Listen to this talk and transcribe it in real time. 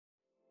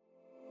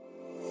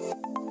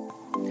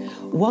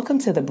Welcome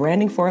to the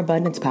Branding for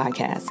Abundance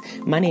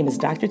podcast. My name is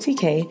Dr.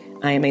 TK.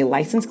 I am a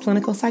licensed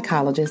clinical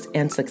psychologist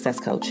and success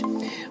coach.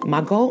 My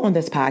goal on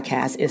this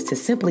podcast is to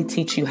simply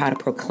teach you how to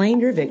proclaim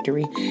your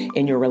victory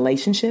in your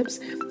relationships,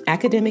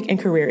 academic and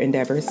career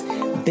endeavors,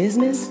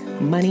 business,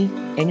 money,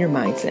 and your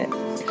mindset.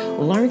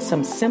 Learn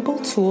some simple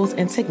tools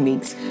and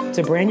techniques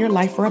to brand your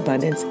life for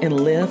abundance and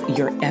live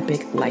your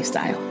epic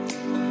lifestyle.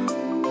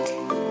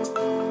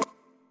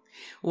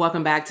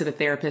 Welcome back to the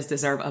Therapists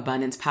Deserve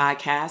Abundance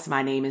podcast.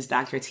 My name is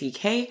Dr.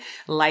 TK,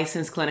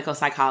 licensed clinical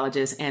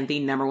psychologist and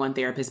the #1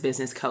 therapist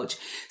business coach.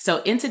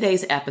 So in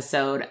today's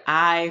episode,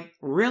 I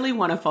really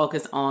want to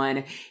focus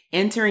on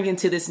entering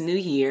into this new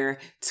year,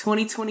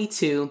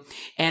 2022.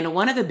 And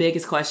one of the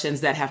biggest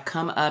questions that have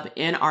come up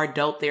in our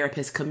adult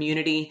therapist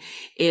community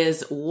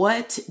is,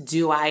 what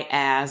do I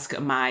ask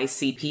my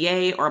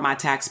CPA or my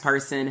tax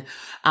person?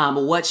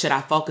 What should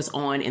I focus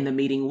on in the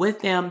meeting with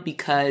them?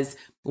 Because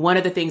one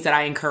of the things that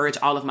I encourage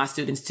all of my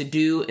students to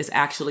do is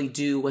actually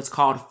do what's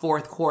called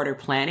fourth quarter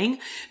planning,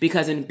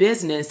 because in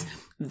business,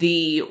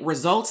 the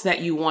results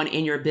that you want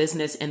in your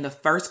business in the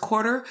first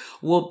quarter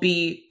will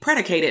be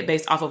predicated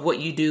based off of what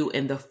you do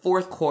in the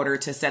fourth quarter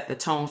to set the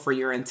tone for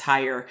your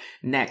entire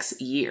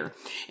next year.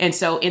 And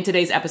so in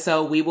today's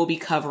episode, we will be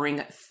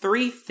covering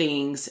 3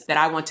 things that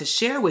I want to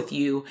share with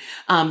you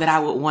that I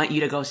would want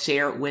you to go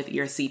share with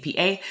your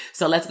CPA.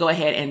 So let's go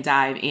ahead and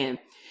dive in.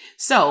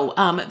 So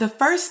the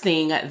first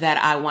thing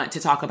that I want to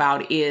talk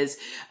about is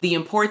the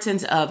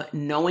importance of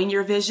knowing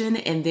your vision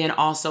and then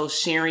also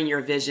sharing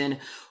your vision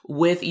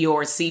with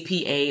your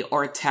CPA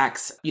or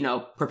tax,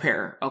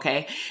 preparer.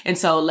 Okay. And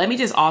so let me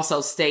just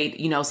also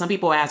state, some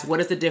people ask,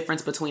 what is the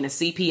difference between a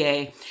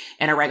CPA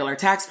and a regular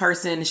tax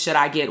person? Should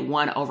I get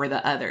one over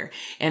the other?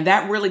 And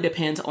that really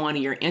depends on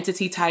your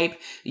entity type,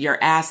 your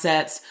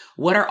assets.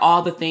 What are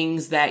all the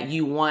things that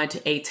you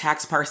want a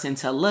tax person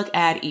to look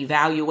at,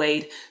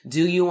 evaluate?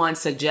 Do you want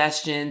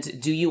suggestions?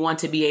 Do you want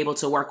to be able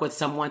to work with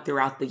someone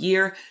throughout the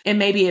year? And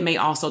maybe it may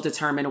also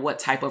determine what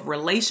type of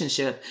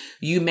relationship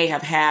you may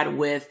have had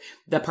with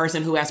the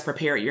person who has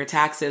prepared your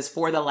taxes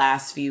for the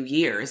last few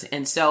years.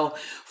 And so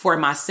for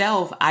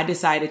myself, I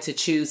decided to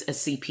choose a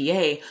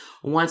CPA.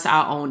 Once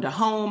I owned a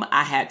home,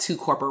 I had 2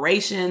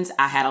 corporations,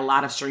 I had a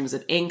lot of streams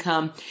of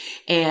income,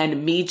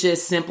 and me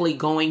just simply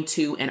going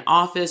to an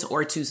office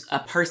or to a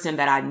person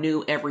that I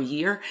knew every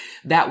year,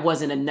 that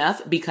wasn't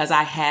enough, because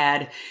I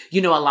had, a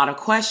lot of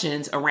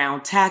questions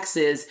around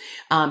taxes,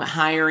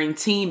 hiring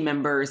team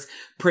members,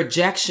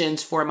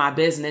 projections for my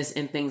business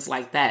and things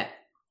like that.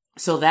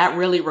 So that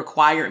really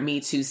required me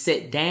to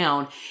sit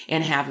down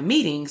and have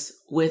meetings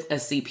with a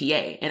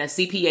CPA, and a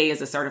CPA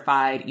is a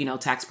certified,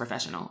 tax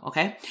professional.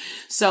 Okay.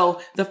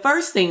 So the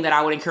first thing that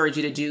I would encourage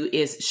you to do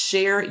is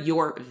share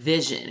your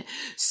vision.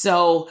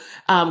 So,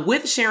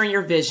 with sharing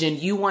your vision,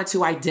 you want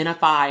to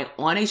identify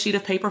on a sheet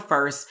of paper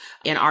first.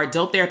 In our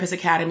Adult Therapist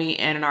Academy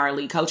and in our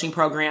elite coaching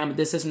program,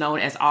 this is known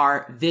as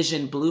our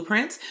vision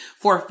blueprint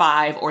for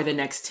 5 or the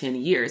next 10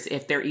 years,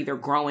 if they're either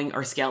growing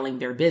or scaling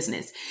their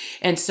business.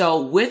 And so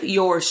with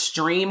your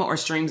stream or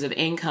streams of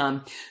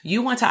income,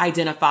 you want to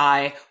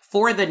identify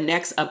for the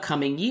next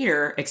upcoming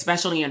year,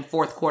 especially in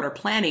fourth quarter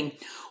planning,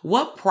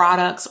 what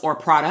products or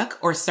product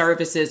or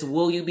services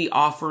will you be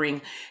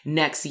offering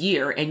next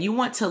year? And you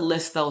want to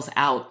list those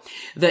out.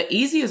 The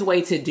easiest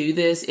way to do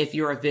this, if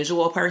you're a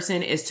visual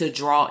person, is to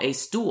draw a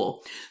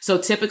stool. So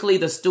typically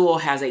the stool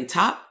has a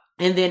top,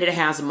 and then it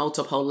has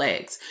multiple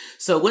legs.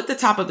 So with the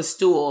top of the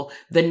stool,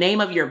 the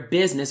name of your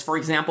business, for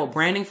example,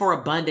 Branding for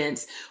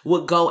Abundance,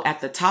 would go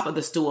at the top of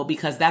the stool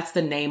because that's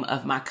the name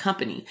of my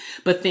company.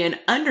 But then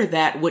under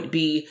that would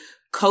be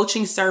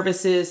coaching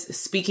services,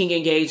 speaking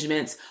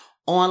engagements,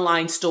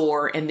 online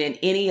store, and then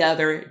any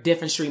other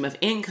different stream of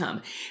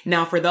income.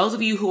 Now, for those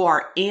of you who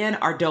are in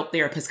our adult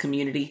therapist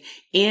community,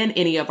 in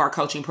any of our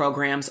coaching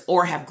programs,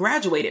 or have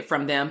graduated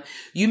from them,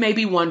 you may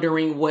be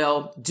wondering,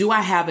 well, do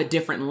I have a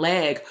different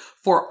leg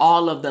for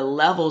all of the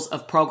levels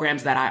of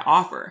programs that I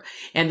offer?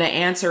 And the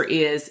answer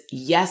is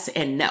yes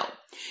and no.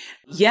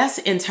 Yes,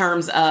 in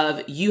terms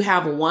of you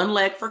have one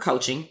leg for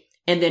coaching,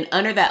 and then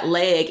under that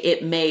leg,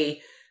 it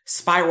may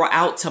spiral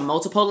out to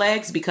multiple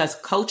legs because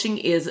coaching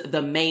is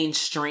the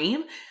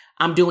mainstream.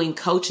 I'm doing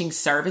coaching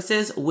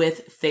services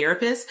with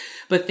therapists,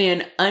 but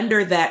then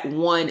under that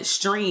one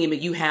stream,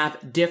 you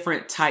have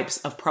different types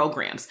of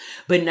programs.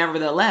 But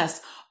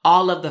nevertheless,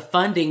 all of the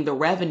funding, the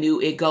revenue,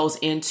 it goes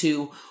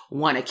into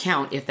one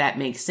account, if that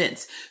makes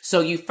sense.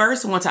 So you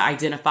first want to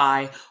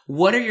identify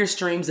what are your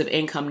streams of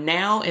income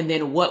now, and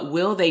then what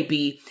will they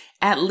be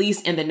at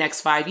least in the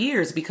next 5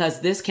 years,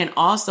 because this can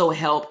also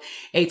help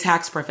a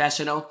tax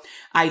professional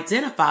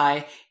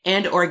identify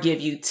and or give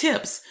you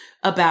tips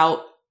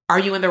about, are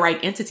you in the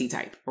right entity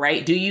type,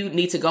 right? Do you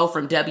need to go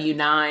from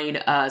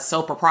W-9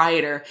 sole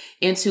proprietor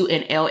into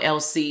an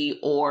LLC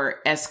or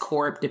S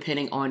Corp,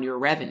 depending on your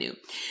revenue?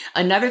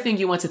 Another thing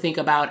you want to think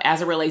about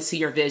as it relates to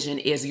your vision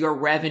is your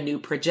revenue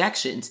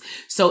projections.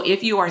 So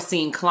if you are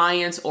seeing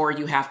clients or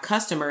you have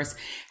customers,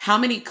 how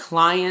many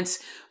clients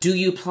do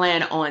you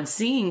plan on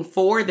seeing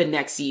for the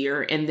next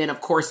year? And then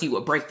of course you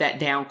would break that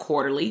down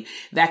quarterly.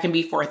 That can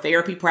be for a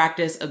therapy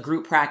practice, a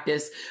group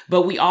practice,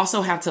 but we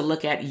also have to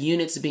look at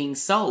units being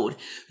sold.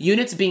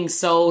 Units being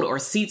sold or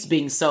seats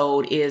being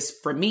sold is,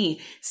 for me,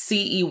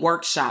 CE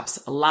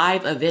workshops,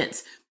 live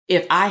events.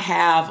 If I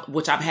have,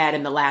 which I've had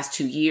in the last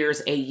 2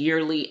 years, a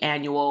yearly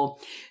annual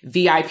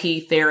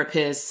VIP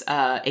therapist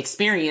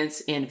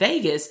experience in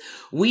Vegas,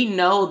 we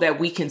know that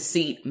we can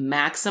seat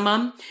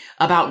maximum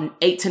about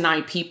 8 to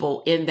 9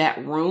 people in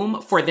that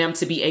room for them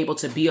to be able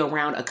to be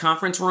around a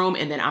conference room.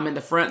 And then I'm in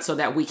the front so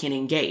that we can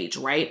engage,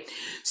 right?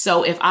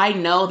 So if I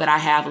know that I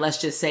have, let's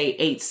just say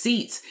 8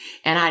 seats,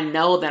 and I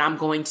know that I'm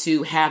going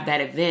to have that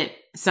event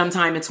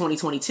sometime in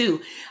 2022,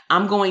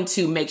 I'm going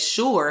to make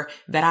sure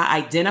that I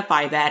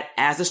identify that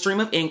as a stream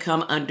of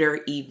income under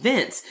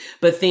events.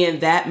 But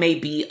then that may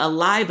be a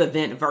live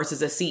event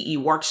versus a CE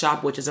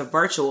workshop, which is a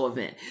virtual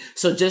event.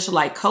 So just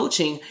like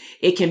coaching,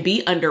 it can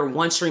be under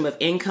one stream of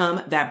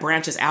income that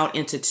branches out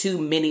into 2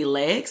 mini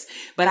legs.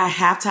 But I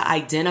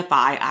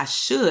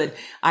should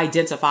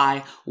identify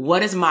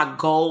what is my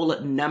goal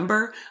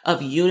number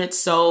of units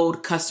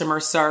sold,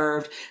 customers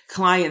served,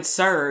 clients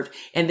served,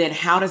 and then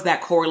how does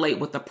that correlate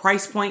with the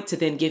price point to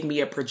then give me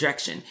a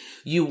projection.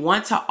 You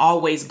want to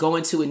always go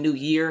into a new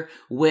year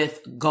with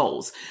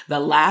goals. The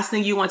last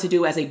thing you want to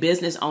do as a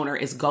business owner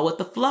is go with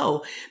the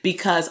flow,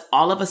 because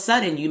all of a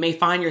sudden you may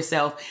find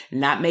yourself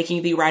not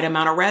making the right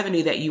amount of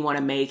revenue that you want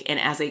to make. And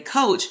as a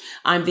coach,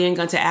 I'm then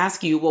going to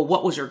ask you, well,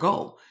 what was your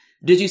goal?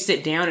 Did you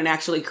sit down and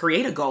actually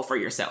create a goal for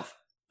yourself?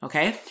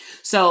 Okay.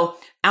 So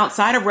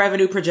outside of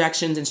revenue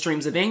projections and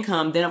streams of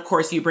income, then of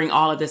course you bring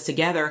all of this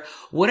together.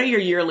 What are your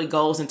yearly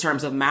goals in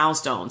terms of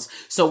milestones?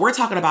 So we're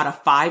talking about a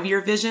 5-year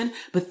vision,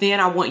 but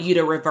then I want you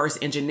to reverse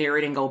engineer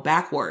it and go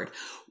backward.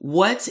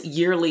 What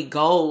yearly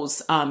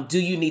goals do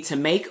you need to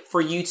make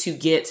for you to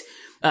get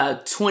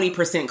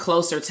 20%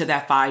 closer to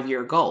that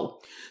 5-year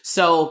goal?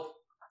 So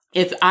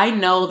if I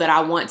know that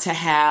I want to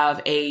have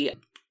a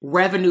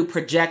revenue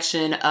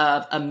projection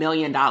of $1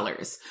 million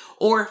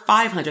or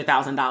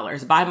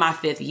 $500,000 by my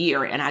 5th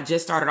year, and I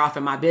just started off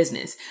in my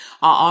business,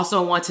 I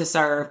also want to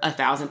serve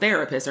 1,000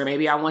 therapists, or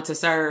maybe I want to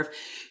serve,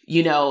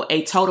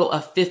 a total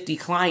of 50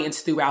 clients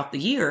throughout the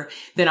year,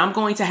 then I'm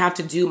going to have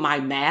to do my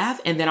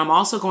math. And then I'm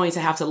also going to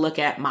have to look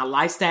at my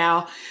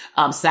lifestyle,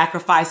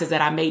 sacrifices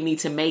that I may need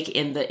to make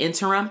in the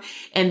interim.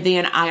 And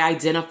then I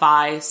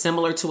identify,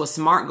 similar to a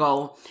SMART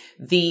goal,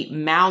 the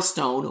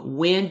milestone.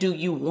 When do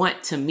you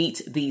want to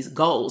meet these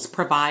goals?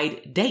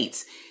 Provide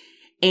dates.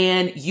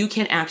 And you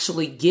can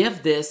actually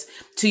give this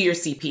to your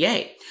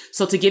CPA.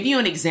 So to give you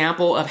an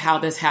example of how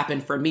this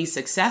happened for me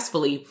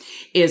successfully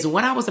is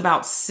when I was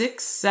about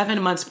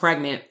 6-7 months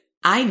pregnant,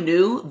 I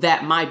knew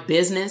that my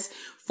business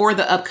for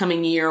the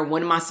upcoming year,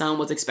 when my son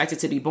was expected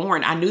to be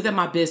born, I knew that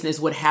my business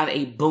would have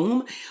a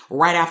boom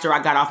right after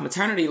I got off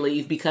maternity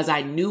leave, because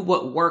I knew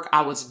what work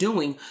I was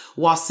doing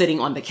while sitting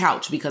on the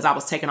couch, because I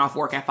was taking off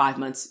work at 5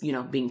 months,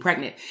 being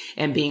pregnant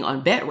and being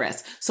on bed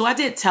rest. So I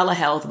did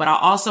telehealth, but I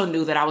also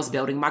knew that I was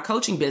building my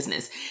coaching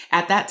business.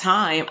 At that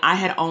time, I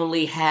had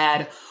only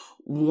had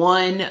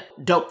one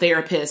Dope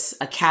Therapist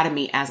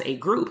Academy as a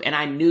group, and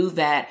I knew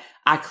that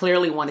I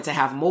clearly wanted to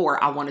have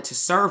more. I wanted to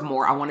serve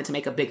more. I wanted to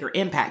make a bigger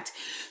impact.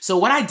 So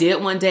what I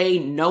did one day,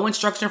 no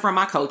instruction from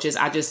my coaches.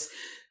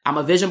 I'm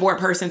a vision board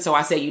person. So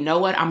I said, you know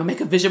what? I'm gonna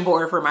make a vision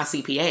board for my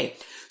CPA.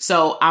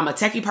 So I'm a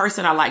techie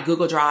person. I like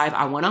Google Drive.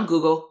 I went on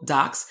Google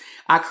Docs.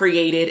 I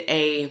created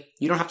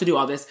you don't have to do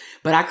all this,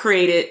 but I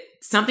created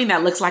something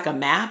that looks like a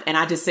map. And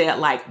I just said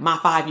like my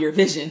 5-year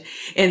vision.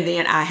 And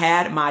then I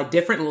had my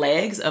different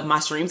legs of my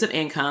streams of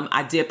income.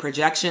 I did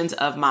projections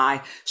of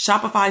my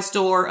Shopify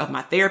store, of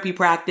my therapy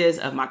practice,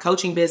 of my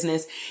coaching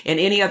business, and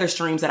any other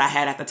streams that I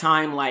had at the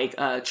time, like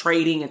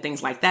trading and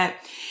things like that.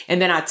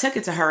 And then I took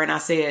it to her and I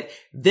said,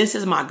 this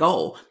is my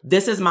goal.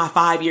 This is my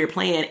 5-year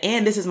plan.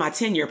 And this is my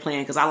 10-year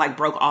plan, because I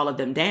broke all of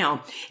them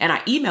down, and I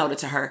emailed it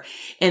to her.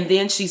 And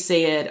then she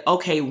said,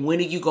 okay, when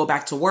do you go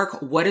back to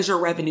work? What is your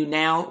revenue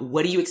now?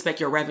 What do you expect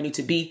your revenue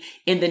to be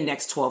in the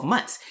next 12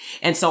 months?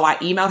 And so I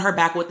emailed her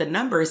back with the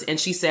numbers, and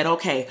she said,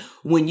 okay,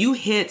 when you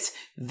hit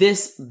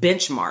this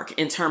benchmark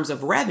in terms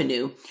of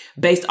revenue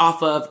based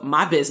off of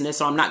my business,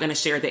 so I'm not going to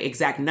share the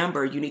exact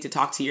number. You need to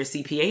talk to your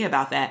CPA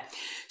about that.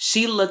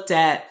 She looked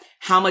at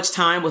how much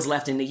time was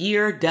left in the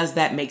year. Does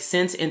that make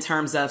sense in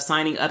terms of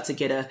signing up to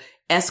get a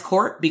S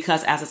Corp?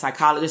 Because as a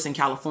psychologist in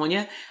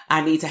California,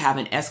 I need to have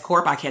an S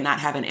Corp. I cannot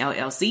have an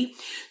LLC.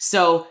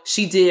 So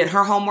she did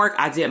her homework.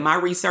 I did my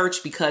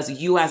research, because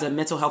you as a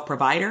mental health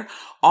provider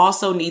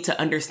also need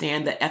to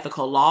understand the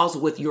ethical laws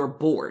with your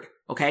board.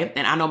 Okay.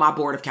 And I know my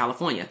board of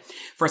California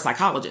for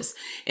psychologists.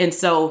 And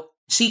so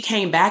she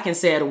came back and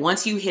said,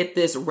 once you hit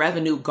this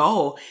revenue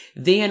goal,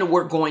 then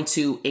we're going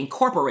to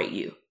incorporate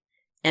you.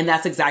 And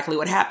that's exactly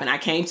what happened. I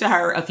came to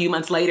her a few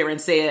months later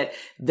and said,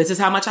 this is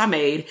how much I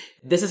made.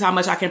 This is how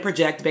much I can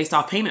project based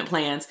off payment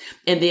plans.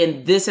 And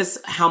then this is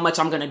how much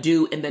I'm going to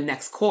do in the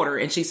next quarter.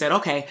 And she said,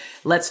 okay,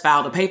 let's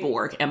file the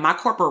paperwork. And my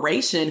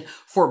corporation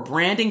for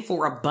Branding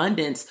for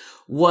Abundance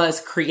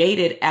was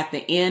created at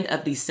the end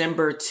of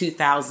December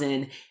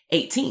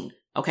 2018.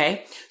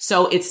 Okay.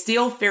 So it's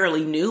still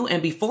fairly new.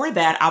 And before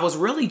that, I was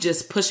really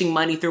just pushing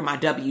money through my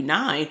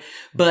W-9,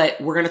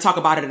 but we're going to talk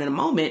about it in a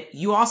moment.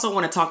 You also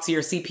want to talk to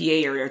your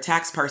CPA or your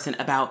tax person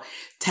about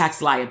tax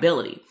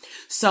liability.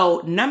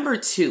 So number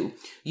 2,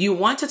 you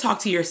want to talk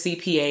to your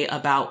CPA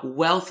about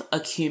wealth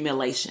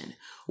accumulation.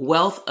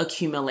 Wealth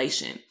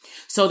accumulation.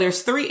 So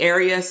there's 3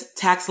 areas: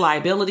 tax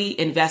liability,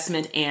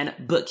 investment, and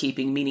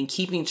bookkeeping, meaning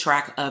keeping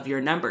track of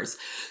your numbers.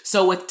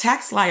 So with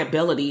tax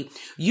liability,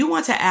 you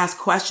want to ask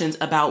questions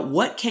about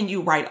what can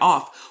you write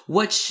off?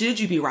 What should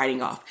you be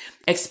writing off?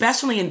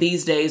 Especially in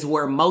these days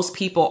where most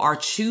people are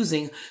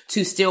choosing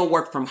to still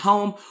work from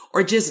home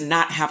or just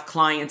not have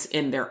clients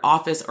in their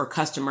office or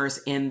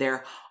customers in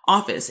their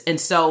office. And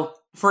so,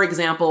 for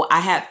example, I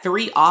had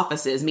 3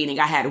 offices, meaning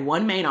I had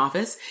 1 main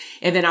office,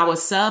 and then I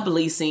was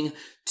subleasing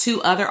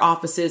 2 other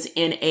offices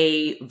in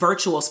a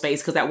virtual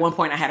space because at one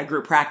point I had a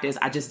group practice.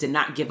 I just did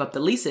not give up the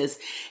leases.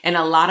 And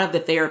a lot of the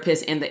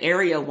therapists in the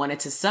area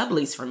wanted to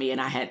sublease for me, and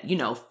I had,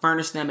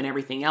 furnished them and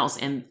everything else.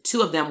 And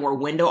 2 of them were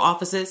window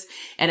offices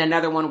and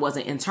another one was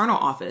an internal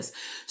office.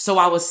 So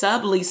I was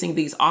subleasing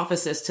these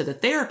offices to the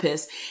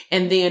therapist.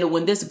 And then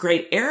when this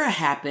great era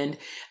happened,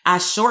 I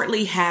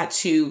shortly had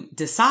to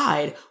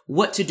decide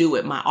what to do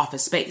with my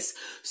office space.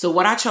 So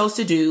what I chose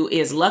to do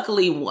is,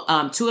 luckily, 2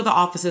 of the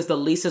offices, the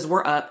leases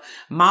were up.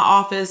 My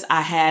office,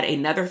 I had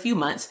another few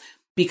months.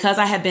 Because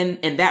I had been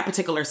in that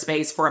particular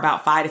space for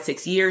about 5 to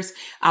 6 years,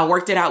 I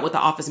worked it out with the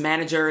office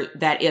manager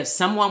that if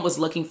someone was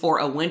looking for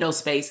a window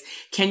space,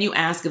 can you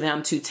ask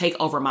them to take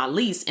over my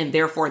lease? And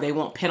therefore they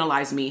won't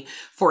penalize me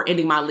for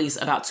ending my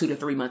lease about 2 to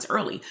 3 months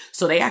early.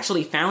 So they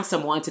actually found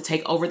someone to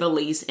take over the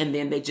lease, and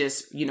then they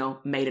just,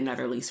 made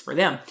another lease for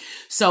them.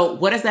 So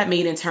what does that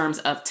mean in terms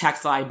of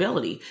tax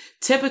liability?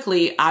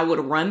 Typically, I would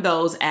run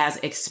those as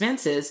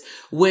expenses,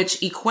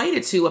 which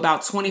equated to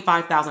about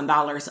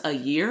 $25,000 a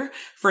year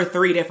for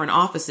 3 different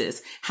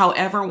offices.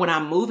 However, when I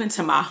move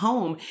into my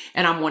home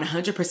and I'm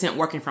 100%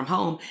 working from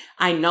home,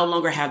 I no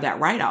longer have that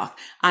write-off.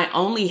 I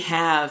only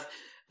have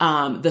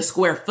the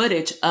square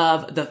footage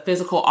of the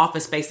physical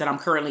office space that I'm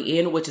currently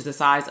in, which is the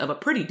size of a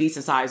pretty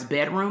decent sized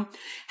bedroom.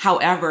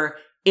 However,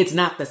 it's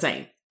not the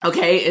same.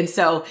 Okay. And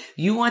so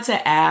you want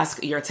to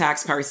ask your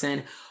tax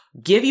person,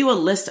 give you a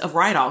list of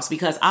write-offs,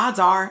 because odds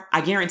are,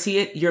 I guarantee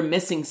it, you're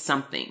missing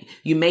something.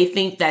 You may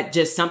think that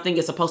just something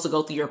is supposed to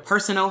go through your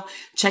personal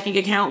checking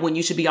account when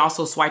you should be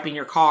also swiping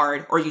your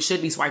card, or you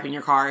should be swiping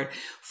your card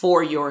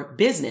for your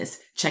business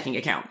checking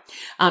account.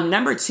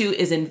 Number 2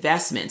 is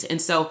investment.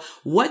 And so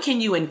what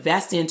can you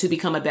invest in to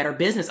become a better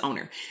business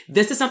owner?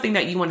 This is something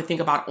that you want to think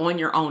about on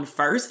your own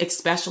first,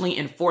 especially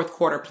in 4th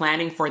quarter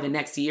planning for the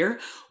next year.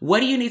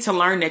 What do you need to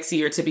learn next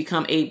year to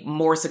become a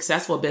more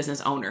successful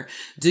business owner?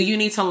 Do you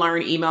need to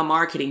learn email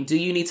marketing? Do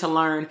you need to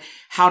learn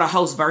how to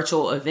host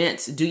virtual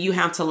events? Do you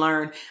have to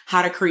learn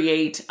how to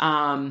create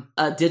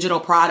digital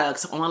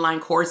products, online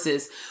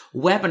courses,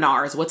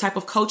 webinars? What type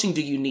of coaching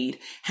do you need?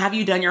 Have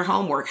you done your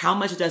homework? How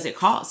much does it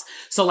cost?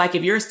 So like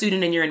if you're a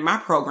student and you're in my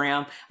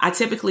program, I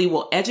typically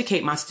will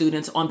educate my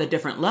students on the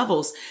different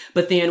levels.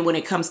 But then when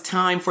it comes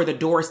time for the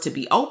doors to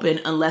be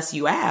open, unless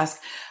you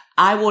ask,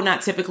 I will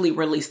not typically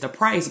release the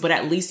price, but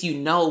at least you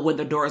know when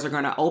the doors are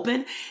going to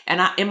open. And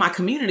in my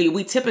community,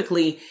 we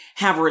typically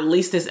have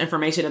released this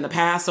information in the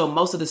past. So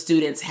most of the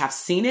students have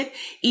seen it,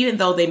 even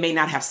though they may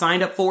not have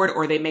signed up for it,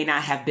 or they may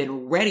not have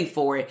been ready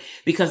for it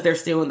because they're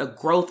still in the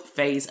growth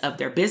phase of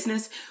their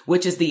business,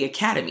 which is the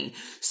academy.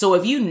 So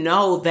if you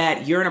know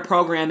that you're in a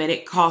program and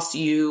it costs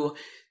you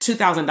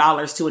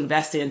 $2,000 to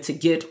invest in to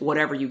get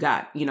whatever you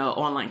got,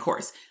 online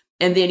course,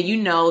 and then you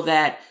know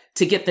that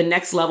to get the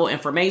next level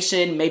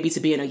information, maybe to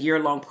be in a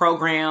year-long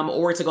program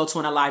or to go to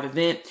a live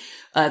event,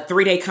 a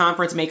 3-day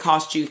conference may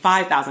cost you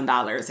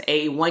 $5,000.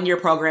 A 1-year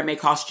program may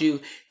cost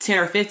you $10,000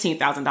 or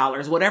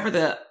 $15,000. Whatever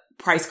the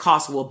price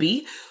cost will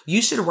be,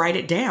 you should write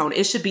it down.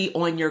 It should be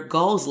on your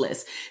goals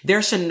list.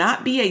 There should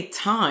not be a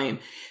time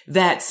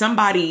that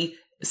somebody's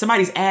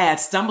ad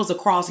stumbles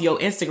across your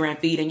Instagram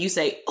feed and you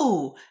say,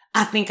 "Oh,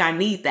 I think I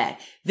need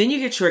that." Then you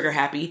get trigger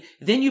happy.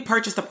 Then you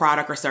purchase the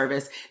product or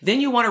service. Then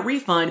you want a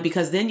refund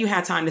because then you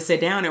had time to sit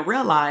down and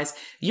realize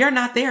you're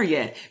not there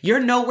yet.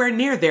 You're nowhere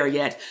near there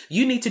yet.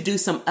 You need to do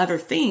some other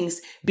things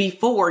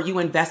before you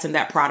invest in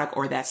that product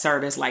or that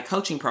service, like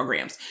coaching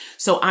programs.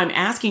 So I'm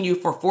asking you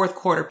for 4th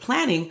quarter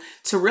planning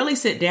to really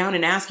sit down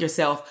and ask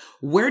yourself,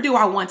 where do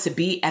I want to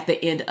be at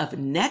the end of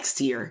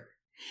next year?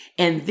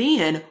 And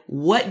then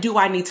what do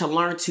I need to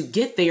learn to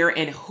get there,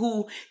 and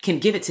who can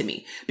give it to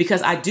me?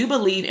 Because I do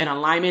believe in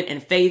alignment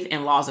and faith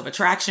and laws of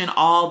attraction,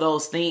 all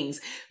those things.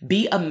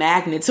 Be a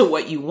magnet to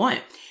what you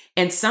want.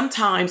 And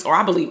sometimes, or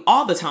I believe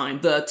all the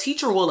time, the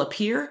teacher will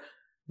appear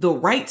the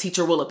right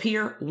teacher will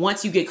appear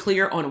once you get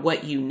clear on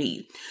what you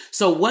need.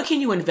 So what can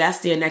you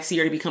invest in next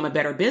year to become a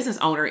better business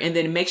owner? And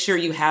then make sure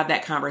you have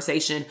that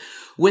conversation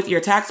with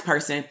your tax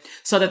person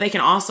so that they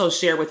can also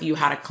share with you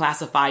how to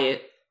classify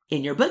it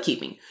in your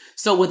bookkeeping.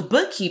 So with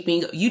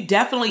bookkeeping, you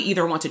definitely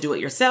either want to do it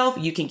yourself.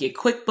 You can get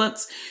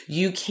QuickBooks.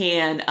 You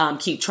can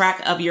keep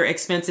track of your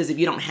expenses. If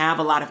you don't have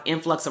a lot of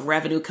influx of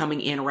revenue coming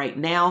in right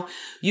now,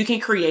 you can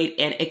create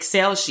an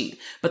Excel sheet.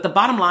 But the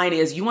bottom line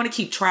is you want to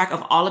keep track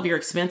of all of your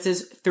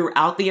expenses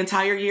throughout the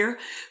entire year.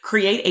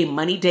 Create a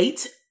money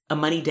date, a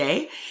money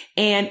day,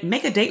 and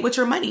make a date with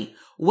your money.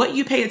 What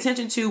you pay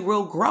attention to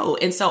will grow.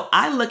 And so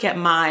I look at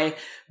my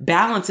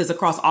balances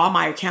across all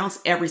my accounts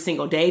every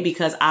single day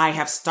because I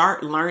have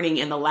started learning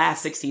in the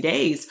last 60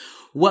 days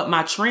what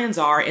my trends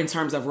are in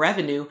terms of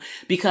revenue,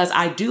 because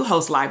I do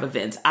host live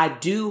events. I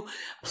do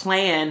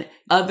plan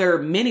other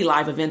mini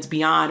live events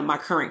beyond my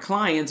current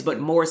clients, but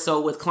more so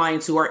with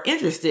clients who are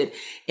interested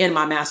in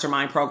my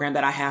mastermind program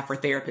that I have for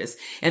therapists.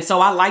 And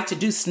so I like to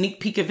do sneak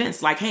peek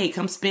events like, hey,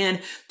 come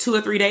spend 2 or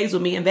 3 days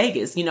with me in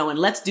Vegas, and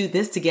let's do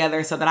this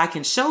together so that I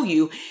can show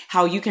you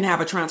how you can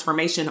have a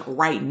transformation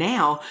right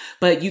now,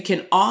 but you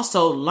can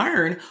also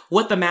learn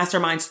what the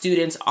mastermind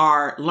students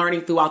are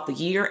learning throughout the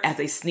year as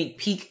a sneak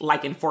peek,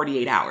 like in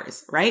 48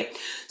 hours, right?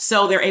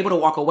 So they're able to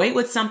walk away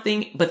with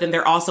something, but then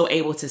they're also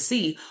able to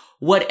see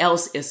what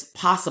else is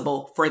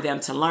possible for them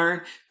to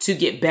learn to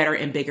get better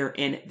and bigger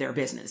in their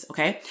business.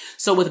 Okay.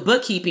 So with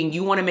bookkeeping,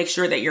 you want to make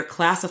sure that you're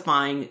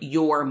classifying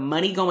your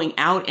money going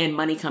out and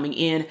money coming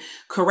in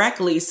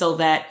correctly so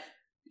that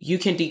you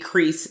can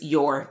decrease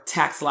your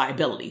tax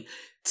liability.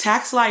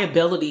 Tax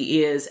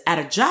liability is at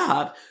a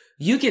job,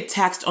 you get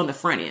taxed on the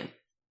front end.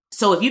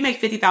 So if you make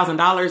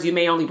 $50,000, you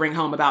may only bring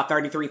home about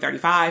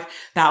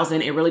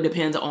 $35,000. It really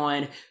depends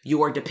on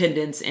your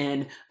dependents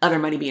and other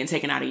money being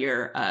taken out of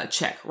your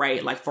check,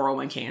 right? Like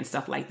 401k and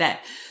stuff like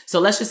that.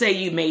 So let's just say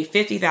you made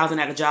 $50,000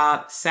 at a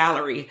job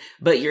salary,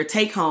 but your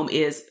take home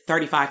is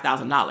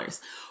 $35,000.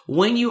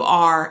 When you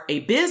are a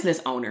business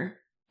owner,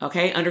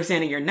 okay,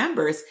 understanding your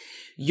numbers,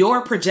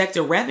 your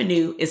projected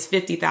revenue is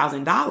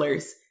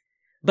 $50,000.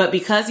 But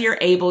because you're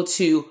able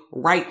to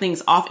write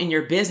things off in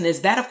your business,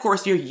 that of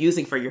course you're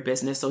using for your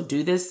business. So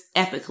do this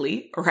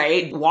ethically,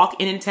 right? Walk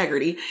in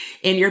integrity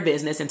in your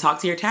business and talk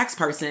to your tax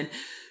person.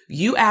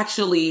 You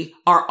actually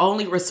are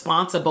only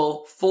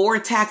responsible for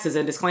taxes.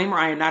 And disclaimer,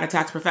 I am not a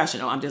tax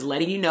professional. I'm just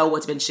letting you know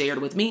what's been shared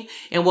with me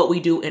and what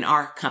we do in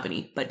our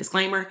company. But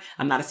disclaimer,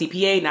 I'm not a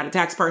CPA, not a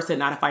tax person,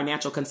 not a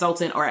financial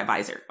consultant or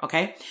advisor.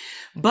 Okay.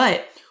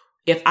 But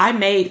if I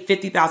made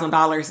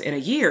 $50,000 in a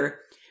year,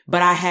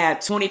 but I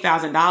had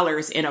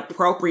 $20,000 in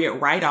appropriate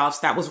write-offs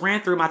that was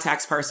ran through my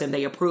tax person.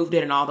 They approved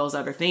it and all those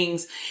other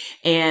things.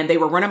 And they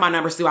were running my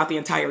numbers throughout the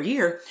entire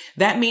year.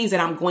 That means that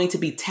I'm going to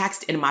be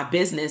taxed in my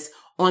business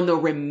on the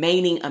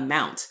remaining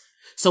amount.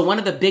 So one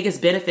of the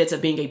biggest benefits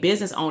of being a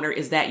business owner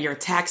is that you're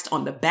taxed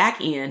on the back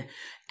end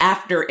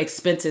after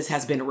expenses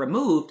has been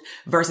removed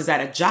versus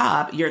at a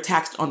job, you're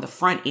taxed on the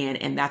front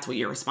end and that's what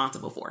you're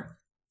responsible for.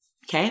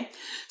 Okay.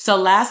 So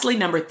lastly,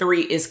 number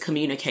 3 is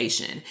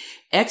communication.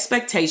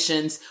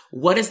 Expectations.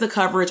 What is the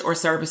coverage or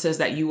services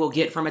that you will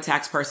get from a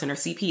tax person or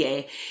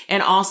CPA?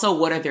 And also,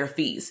 what are their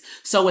fees?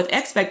 So with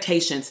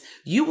expectations,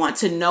 you want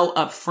to know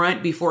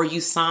upfront before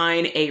you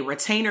sign a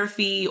retainer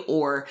fee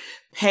or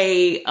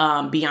pay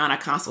beyond a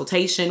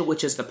consultation,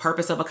 which is the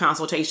purpose of a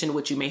consultation,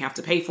 which you may have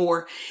to pay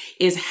for,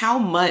 is how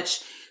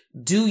much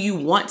do you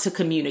want to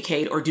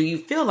communicate or do you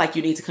feel like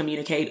you need to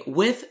communicate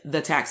with the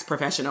tax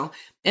professional?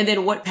 And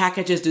then what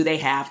packages do they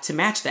have to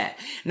match that?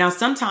 Now,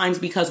 sometimes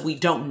because we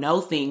don't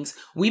know things,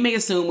 we may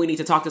assume we need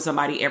to talk to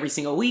somebody every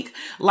single week,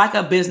 like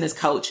a business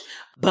coach,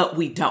 but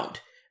we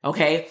don't.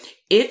 Okay.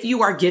 If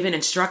you are given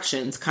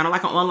instructions, kind of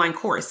like an online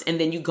course, and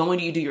then you go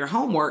and you do your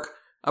homework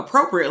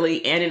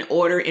appropriately and in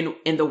order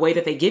in the way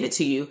that they give it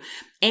to you.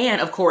 And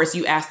of course,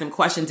 you ask them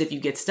questions if you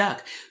get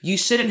stuck. You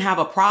shouldn't have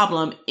a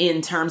problem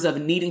in terms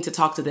of needing to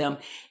talk to them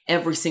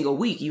every single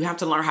week. You have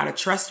to learn how to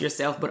trust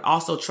yourself, but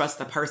also trust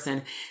the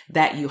person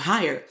that you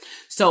hire.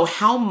 So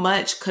how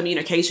much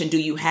communication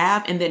do you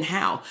have? And then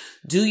how?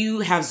 Do you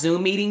have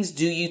Zoom meetings?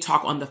 Do you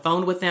talk on the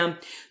phone with them?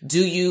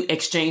 Do you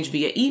exchange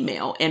via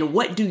email? And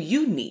what do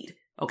you need?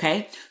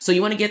 Okay. So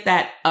you want to get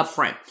that up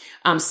front.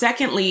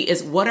 Secondly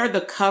is what are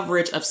the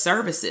coverage of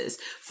services?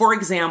 For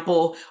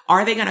example,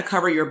 are they going to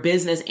cover your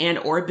business and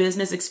or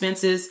business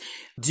expenses?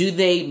 Do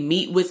they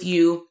meet with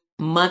you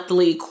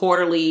monthly,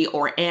 quarterly,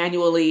 or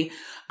annually?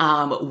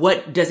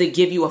 What does it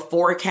give you a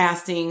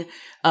forecasting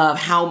of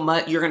how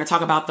much you're going to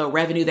talk about the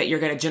revenue that you're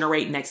going to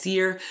generate next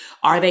year?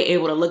 Are they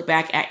able to look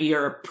back at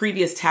your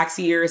previous tax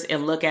years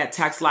and look at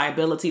tax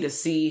liability to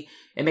see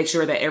and make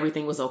sure that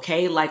everything was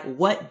okay? Like,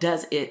 what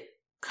does it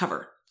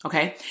cover?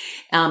 Okay.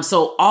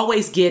 So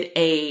always get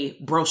a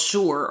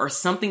brochure or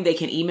something they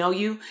can email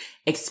you,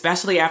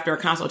 especially after a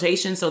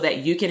consultation, so that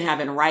you can have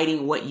in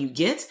writing what you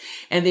get.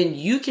 And then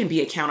you can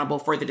be accountable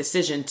for the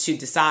decision to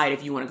decide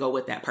if you want to go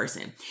with that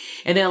person.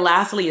 And then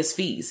lastly is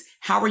fees.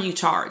 How are you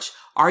charged?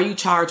 Are you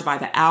charged by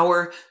the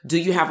hour? Do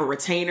you have a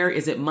retainer?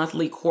 Is it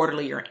monthly,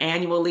 quarterly, or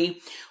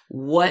annually?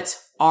 What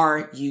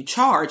are you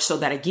charged, so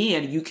that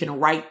again, you can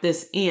write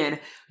this in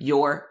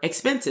your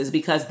expenses,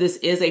 because this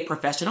is a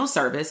professional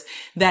service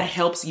that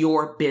helps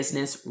your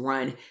business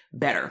run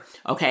better.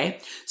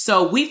 Okay.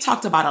 So we've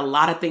talked about a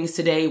lot of things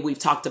today. We've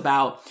talked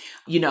about,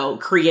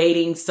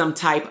 creating some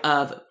type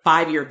of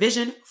 5-year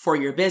vision for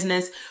your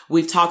business.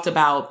 We've talked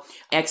about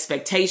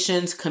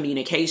expectations,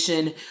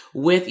 communication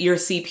with your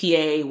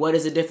CPA. What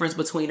is the difference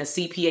between a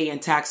CPA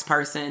and tax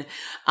person?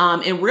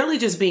 And really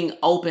just being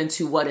open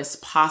to what is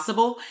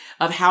possible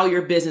of how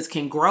your business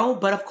can grow,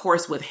 but of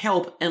course with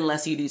help,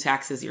 unless you do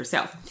taxes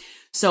yourself.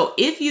 So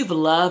if you've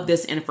loved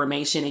this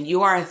information and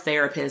you are a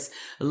therapist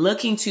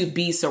looking to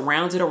be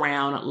surrounded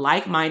around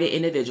like-minded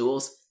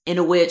individuals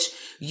in which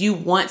you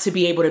want to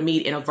be able to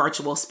meet in a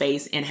virtual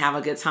space and have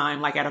a good time,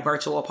 like at a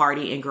virtual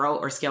party, and grow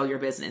or scale your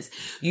business.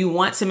 You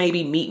want to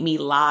maybe meet me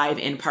live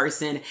in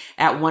person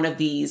at one of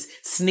these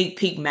sneak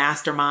peek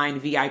mastermind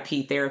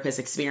VIP therapist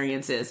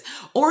experiences,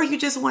 or you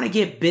just want to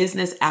get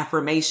business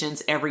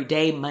affirmations every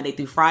day, Monday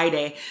through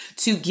Friday,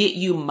 to get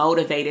you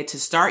motivated to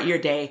start your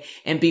day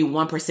and be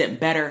 1%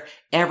 better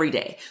every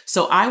day.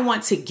 So I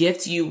want to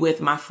gift you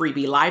with my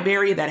freebie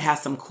library that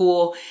has some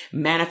cool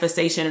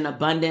manifestation and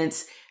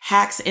abundance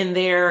hacks in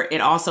there.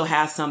 It also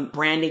has some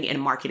branding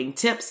and marketing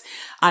tips.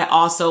 I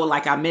also,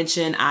 like I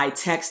mentioned, I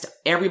text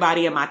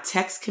everybody in my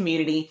text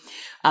community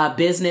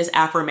business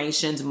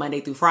affirmations Monday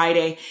through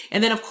Friday.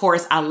 And then of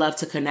course, I love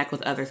to connect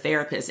with other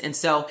therapists. And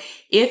so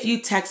if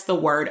you text the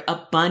word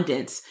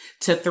abundance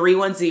to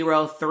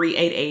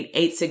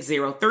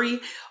 310-388-8603,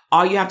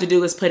 all you have to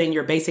do is put in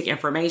your basic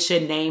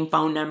information, name,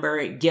 phone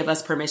number, give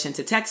us permission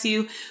to text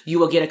you. You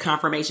will get a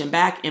confirmation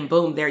back, and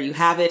boom, there you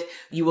have it.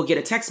 You will get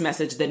a text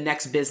message the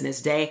next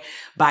business day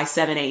by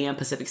 7 a.m.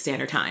 Pacific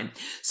Standard Time.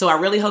 So I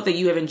really hope that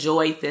you have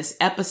enjoyed this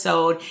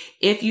episode.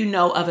 If you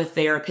know of a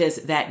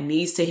therapist that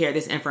needs to hear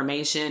this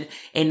information,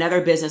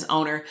 another business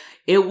owner,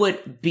 it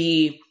would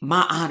be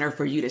my honor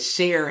for you to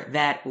share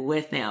that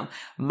with them.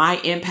 My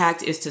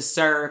impact is to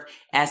serve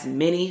as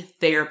many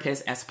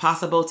therapists as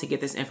possible to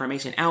get this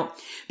information out,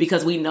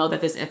 because we know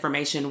that this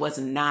information was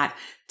not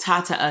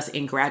taught to us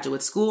in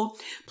graduate school.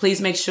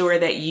 Please make sure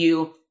that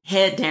you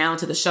head down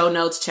to the show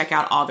notes, check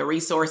out all the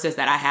resources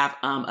that I have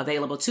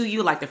available to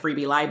you, like the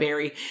freebie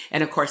library,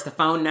 and of course the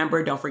phone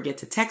number. Don't forget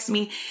to text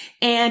me.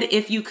 And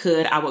if you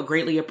could, I would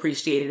greatly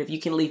appreciate it if you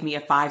can leave me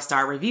a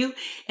 5-star review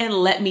and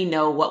let me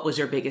know what was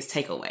your biggest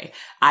takeaway.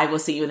 I will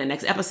see you in the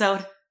next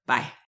episode.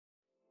 Bye.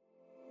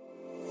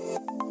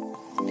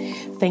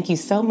 Thank you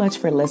so much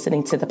for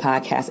listening to the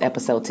podcast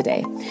episode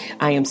today.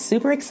 I am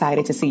super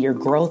excited to see your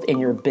growth in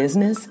your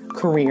business,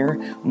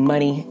 career,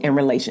 money, and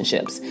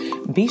relationships.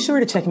 Be sure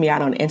to check me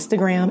out on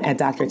Instagram at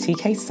Dr.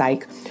 TK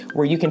Psych,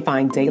 where you can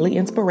find daily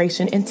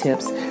inspiration and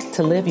tips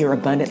to live your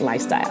abundant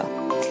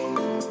lifestyle.